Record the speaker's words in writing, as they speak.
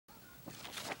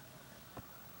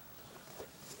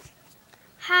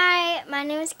my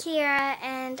name is Kierra,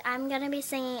 and I'm going to be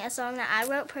singing a song that I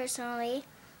wrote personally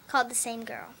called The Same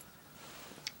Girl.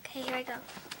 Okay, here I go.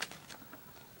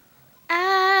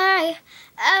 I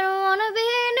don't want to be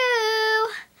new.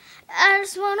 I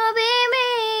just want to be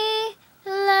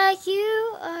me, like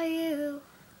you are you.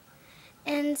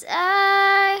 And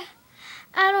I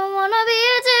don't want to be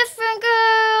a different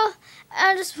girl.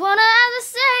 I just want to have the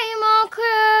same old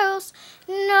curls.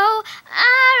 No,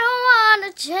 I don't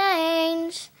want to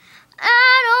change.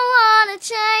 I don't want to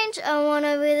change. I want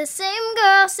to be the same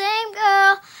girl, same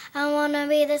girl. I want to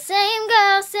be the same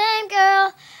girl, same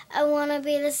girl. I want to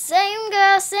be the same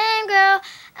girl, same girl.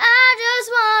 I just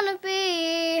want to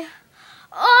be.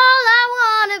 All I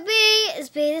want to be is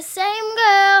be the same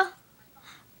girl.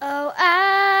 Oh,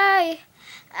 I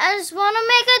just want to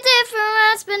make a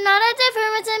difference, but not a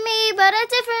difference in me, but a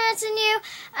difference in you.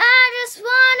 I just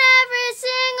want every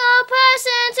single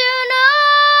person to know.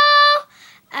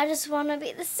 I just want to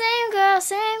be the same girl,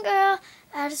 same girl.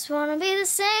 I just want to be the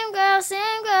same girl,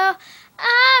 same girl.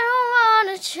 I don't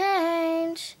want to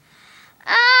change.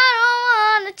 I don't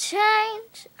want to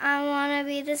change. I want to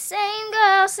be the same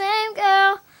girl, same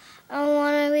girl. I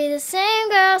want to be the same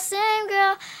girl, same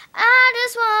girl. I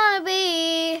just want to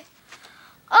be.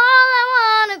 All I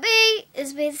want to be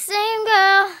is be the same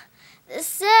girl, the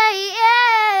same